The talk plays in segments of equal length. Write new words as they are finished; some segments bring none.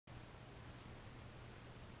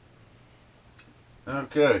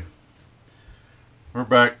Okay, we're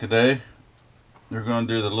back today. We're going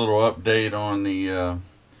to do the little update on the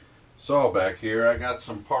sawback here. I got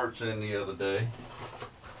some parts in the other day,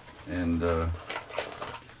 and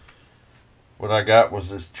what I got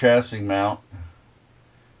was this chassis mount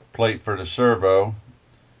plate for the servo.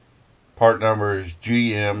 Part number is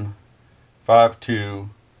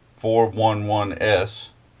GM52411S.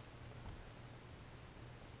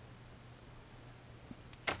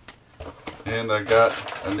 And I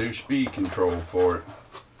got a new speed control for it.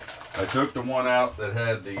 I took the one out that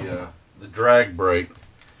had the drag brake,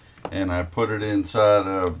 and I put it inside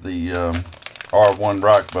of the R1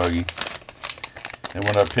 rock buggy. And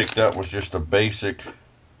what I picked up was just a basic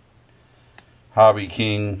Hobby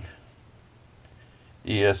King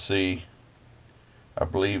ESC. I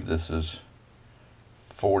believe this is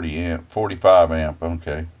 45 amp,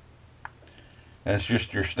 okay. And it's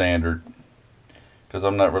just your standard, because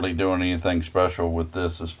I'm not really doing anything special with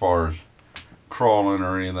this as far as crawling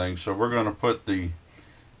or anything. So we're going to put the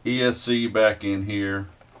ESC back in here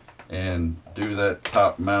and do that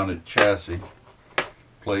top mounted chassis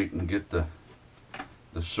plate and get the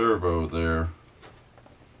servo there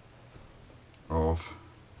off.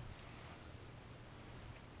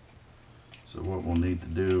 So what we'll need to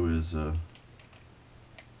do is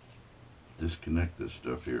disconnect this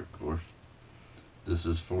stuff here, of course. This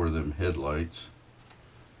is for them headlights.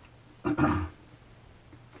 Pull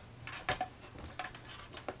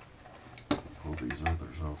these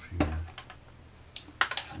others off here.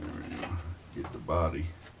 There we go. Get the body.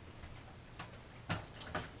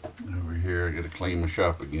 Over here, I got to clean my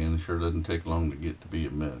shop again. It sure doesn't take long to get to be a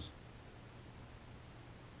mess.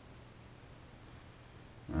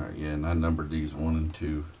 Alright, yeah, and I numbered these 1 and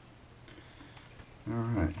 2.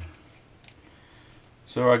 Alright.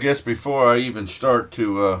 So I guess before I even start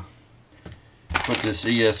to put this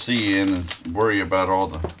ESC in and worry about all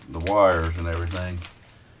the wires and everything,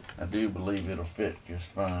 I do believe it'll fit just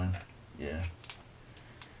fine. Yeah.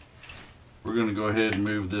 We're going to go ahead and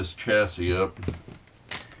move this chassis up.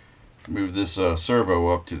 Move this servo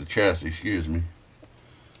up to the chassis, excuse me.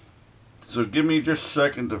 So give me just a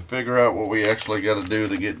second to figure out what we actually got to do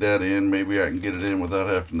to get that in. Maybe I can get it in without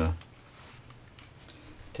having to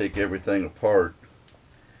take everything apart.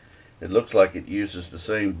 It looks like it uses the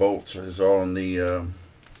same bolts as on the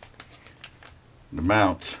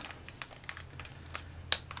mounts.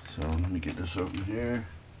 So let me get this open here.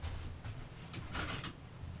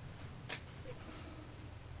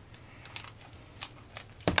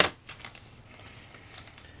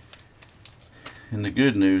 And the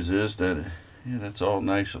good news is that, yeah, that's all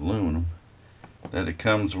nice aluminum, that it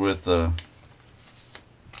comes with the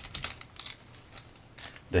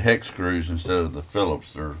hex screws instead of the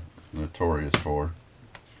Phillips they're notorious for.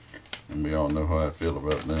 And we all know how I feel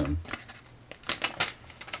about them.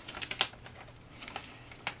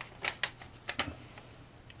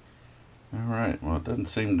 Alright, well, it doesn't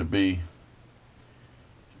seem to be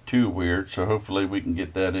too weird, so hopefully we can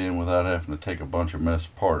get that in without having to take a bunch of mess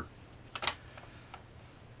apart.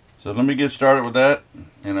 So let me get started with that,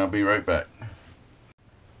 and I'll be right back.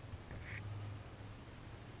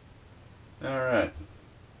 Alright,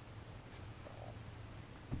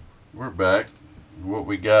 we're back. What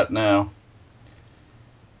we got now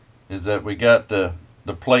is that we got the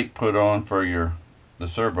plate put on for the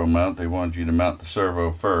servo mount. They wanted you to mount the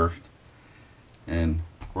servo first, and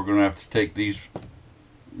we're going to have to take these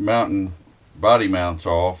body mounts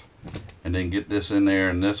off and then get this in there,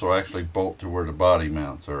 and this will actually bolt to where the body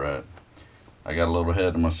mounts are at. I got a little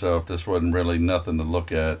ahead of myself. This wasn't really nothing to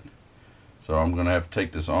look at, so I'm going to have to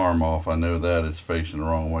take this arm off. I know that it's facing the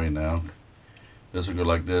wrong way now. This will go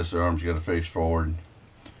like this. The arm's got to face forward.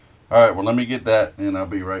 Alright, well, let me get that and I'll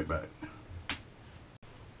be right back.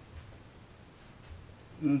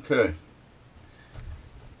 Okay,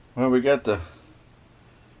 well, we got the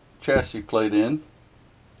chassis plate in.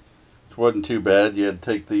 It wasn't too bad. You had to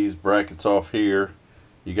take these brackets off here.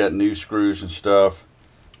 You got new screws and stuff.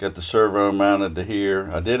 Got the servo mounted to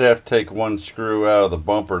here. I did have to take one screw out of the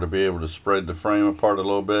bumper to be able to spread the frame apart a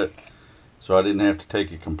little bit, so I didn't have to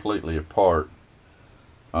take it completely apart.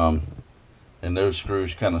 And those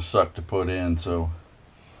screws kind of suck to put in, so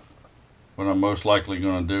what I'm most likely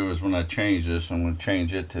going to do is when I change this, I'm going to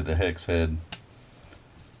change it to the hex head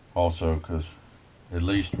also, because at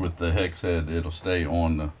least with the hex head it'll stay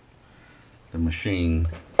on the machine,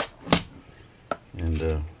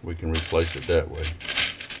 and we can replace it that way.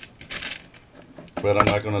 But I'm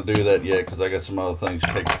not going to do that yet because I got some other things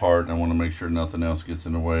to take apart, and I want to make sure nothing else gets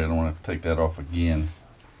in the way. I don't want to have to take that off again.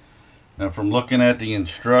 Now, from looking at the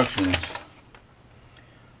instructions,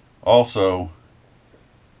 also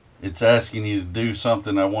it's asking you to do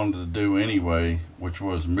something I wanted to do anyway, which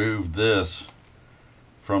was move this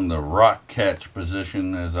from the rock catch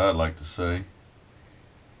position, as I like to say,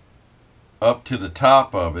 up to the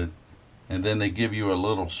top of it, and then they give you a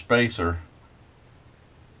little spacer.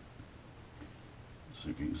 See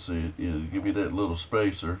if you can see it. Yeah, they give you that little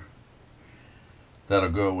spacer that'll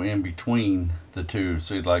go in between the two.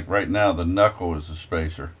 See, like right now the knuckle is the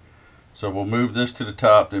spacer. So we'll move this to the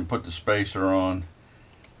top, then put the spacer on,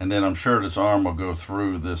 and then I'm sure this arm will go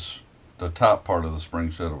through the top part of the spring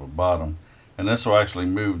instead of the bottom. And this will actually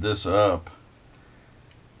move this up.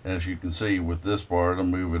 As you can see with this bar, it'll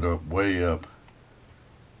move it up, way up,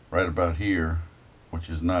 right about here, which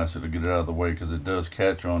is nice. It'll get it out of the way because it does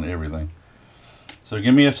catch on everything. So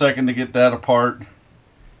give me a second to get that apart,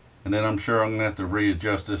 and then I'm sure I'm going to have to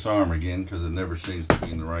readjust this arm again because it never seems to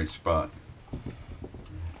be in the right spot.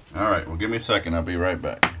 Alright, well give me a second, I'll be right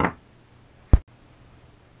back.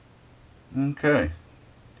 Okay.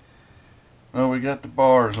 Well, we got the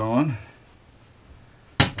bars on,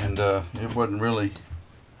 and it wasn't really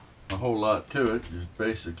a whole lot to it. Just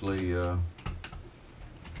basically you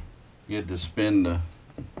had to spin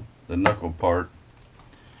the knuckle part.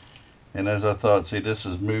 And as I thought, see, this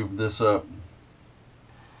has moved this up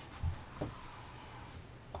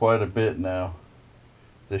quite a bit now.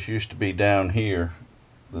 This used to be down here,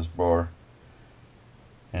 this bar,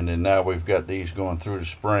 and then now we've got these going through the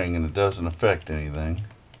spring, and it doesn't affect anything.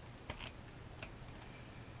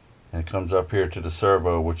 And it comes up here to the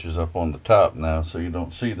servo, which is up on the top now, so you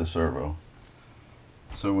don't see the servo.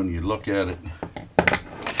 So when you look at it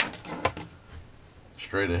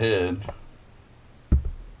straight ahead,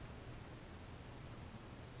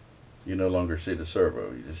 you no longer see the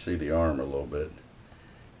servo, you just see the arm a little bit.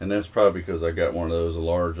 And that's probably because I got one of those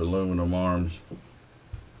large aluminum arms,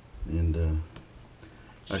 and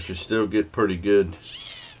I should still get pretty good.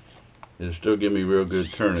 It'll still give me real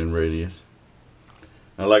good turning radius.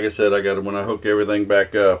 Now, like I said, when I hook everything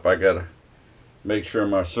back up, I gotta make sure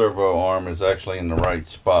my servo arm is actually in the right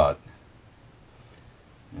spot.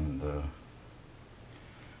 And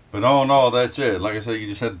but all in all, that's it. Like I said, you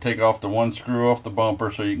just had to take off the one screw off the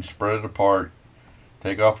bumper so you can spread it apart.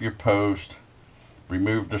 Take off your post.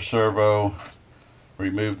 Remove the servo.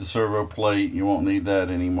 Remove the servo plate. You won't need that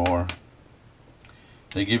anymore.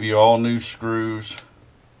 They give you all new screws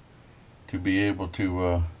to be able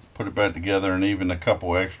to put it back together, and even a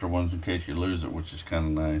couple extra ones in case you lose it, which is kind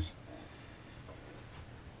of nice.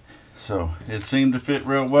 So it seemed to fit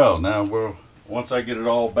real well. Now once I get it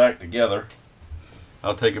all back together,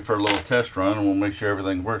 I'll take it for a little test run, and we'll make sure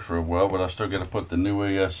everything works real well, but I still got to put the new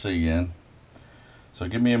ESC in. So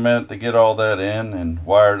give me a minute to get all that in and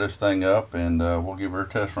wire this thing up, and we'll give her a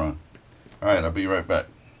test run. Alright, I'll be right back.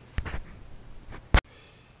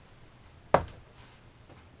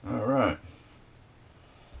 Alright.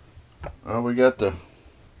 Well, we got the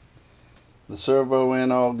servo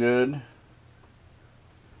in all good.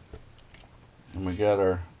 And we got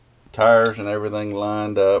our tires and everything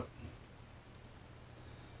lined up.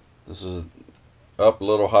 This is up a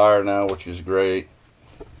little higher now, which is great.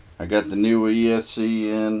 I got the new ESC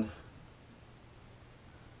in.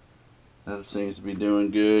 That seems to be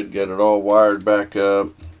doing good. Got it all wired back up.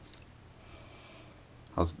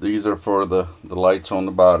 These are for the lights on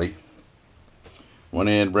the body. Went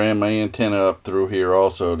in, ran my antenna up through here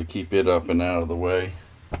also to keep it up and out of the way.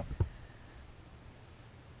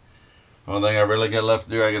 One thing I really got left to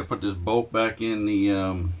do, I got to put this bolt back in the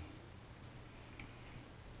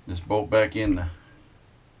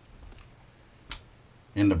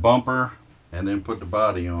in the bumper, and then put the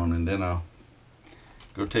body on, and then I'll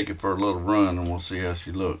go take it for a little run, and we'll see how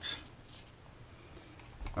she looks.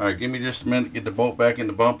 Alright, give me just a minute to get the bolt back in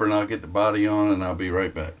the bumper, and I'll get the body on, and I'll be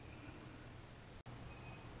right back.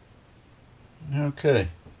 Okay,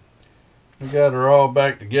 we got her all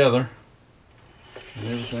back together, and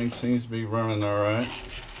everything seems to be running alright.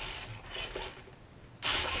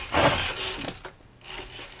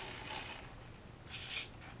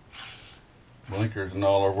 Blinkers and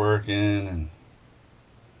all are working, and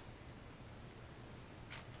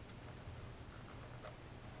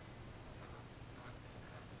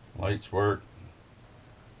lights work.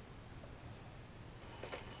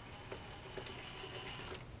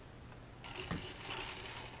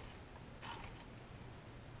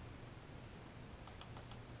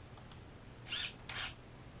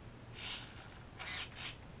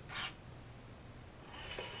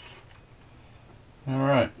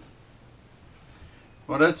 Alright.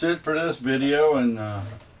 Well, that's it for this video, and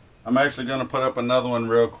I'm actually going to put up another one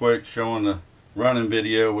real quick showing the running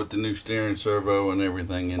video with the new steering servo and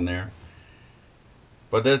everything in there.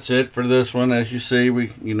 But that's it for this one. As you see,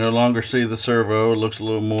 you no longer see the servo. It looks a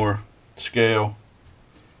little more scale.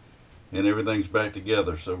 And everything's back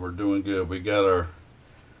together, so we're doing good. We got our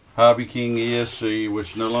Hobby King ESC,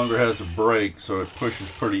 which no longer has a brake, so it pushes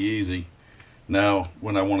pretty easy. Now,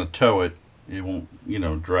 when I want to tow it, it won't,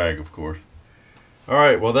 drag, of course.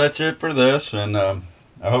 Alright, well that's it for this, and I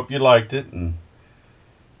hope you liked it. And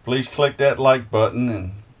please click that like button,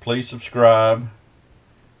 and please subscribe,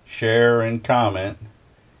 share, and comment.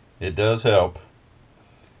 It does help.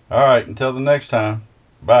 Alright, until the next time,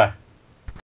 bye.